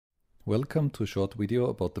Welcome to a short video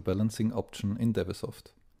about the balancing option in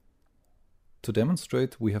DEWESoft. To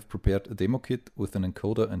demonstrate, we have prepared a demo kit with an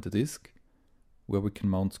encoder and a disk, where we can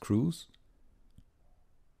mount screws,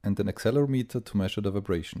 and an accelerometer to measure the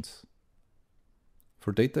vibrations.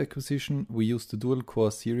 For data acquisition, we use the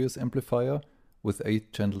dual-core series amplifier with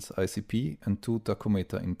 8 channels ICP and 2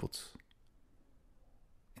 tachometer inputs.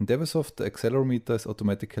 In DEWESoft, the accelerometer is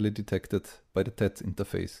automatically detected by the TET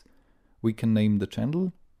interface. We can name the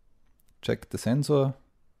channel, check the sensor,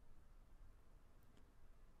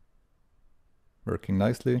 working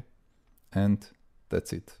nicely, and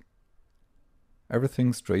that's it.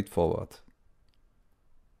 Everything straightforward.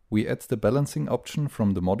 We add the balancing option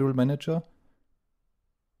from the module manager.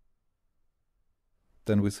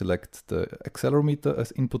 Then we select the accelerometer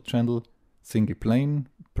as input channel, single plane,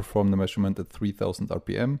 perform the measurement at 3000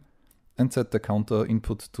 RPM, and set the counter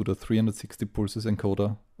input to the 360 pulses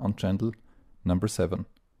encoder on channel number 7.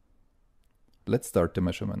 Let's start the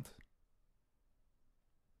measurement.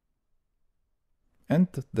 And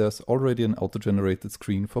there's already an auto-generated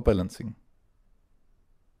screen for balancing.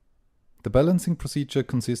 The balancing procedure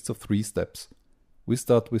consists of 3 steps. We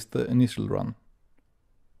start with the initial run.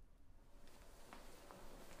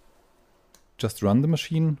 Just run the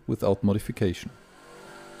machine without modification.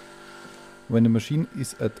 When the machine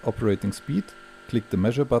is at operating speed, click the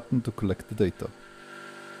measure button to collect the data.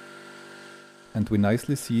 And we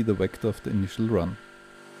nicely see the vector of the initial run.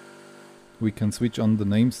 We can switch on the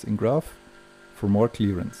names in graph for more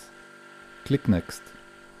clearance. Click Next.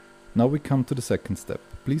 Now we come to the second step.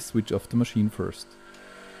 Please switch off the machine first.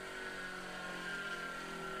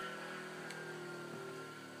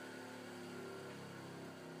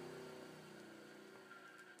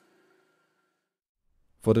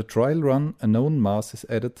 For the trial run, a known mass is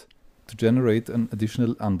added to generate an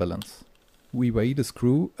additional unbalance. We weigh the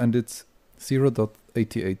screw and it's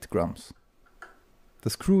 0.88 grams. The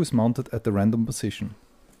screw is mounted at a random position,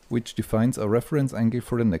 which defines our reference angle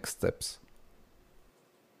for the next steps.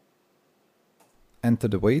 Enter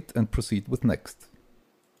the weight and proceed with Next.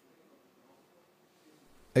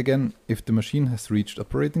 Again, if the machine has reached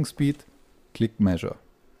operating speed, click Measure.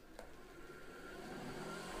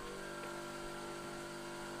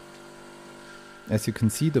 As you can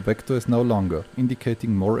see, the vector is now longer,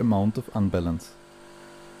 indicating more amount of unbalance.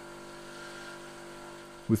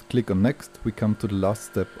 With click on Next, we come to the last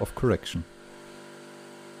step of correction.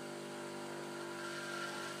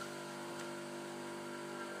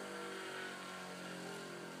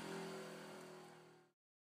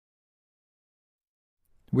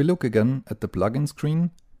 We look again at the plugin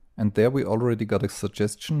screen, and there we already got a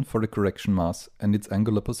suggestion for the correction mass and its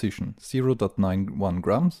angular position, 0.91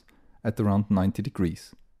 grams at around 90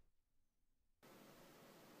 degrees.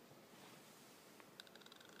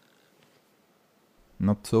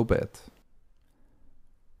 Not so bad.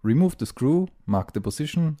 Remove the screw, mark the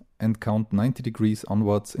position, and count 90 degrees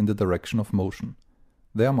onwards in the direction of motion.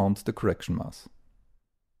 There mount the correction mass.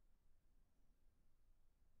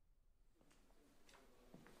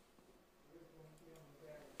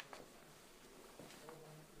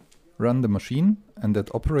 Run the machine and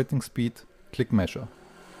at operating speed, click Measure.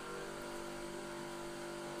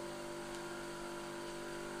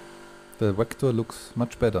 The vector looks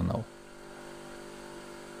much better now.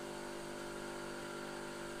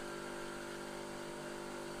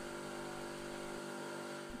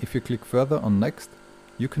 If you click further on Next,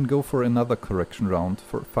 you can go for another correction round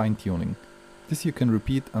for fine-tuning. This you can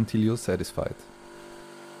repeat until you're satisfied.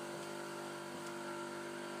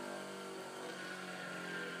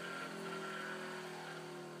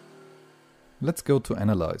 Let's go to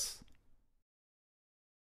Analyze.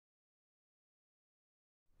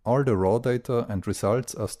 All the raw data and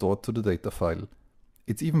results are stored to the data file.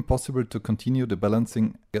 It's even possible to continue the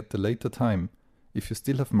balancing at a later time if you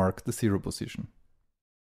still have marked the 0 position.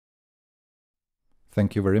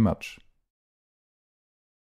 Thank you very much.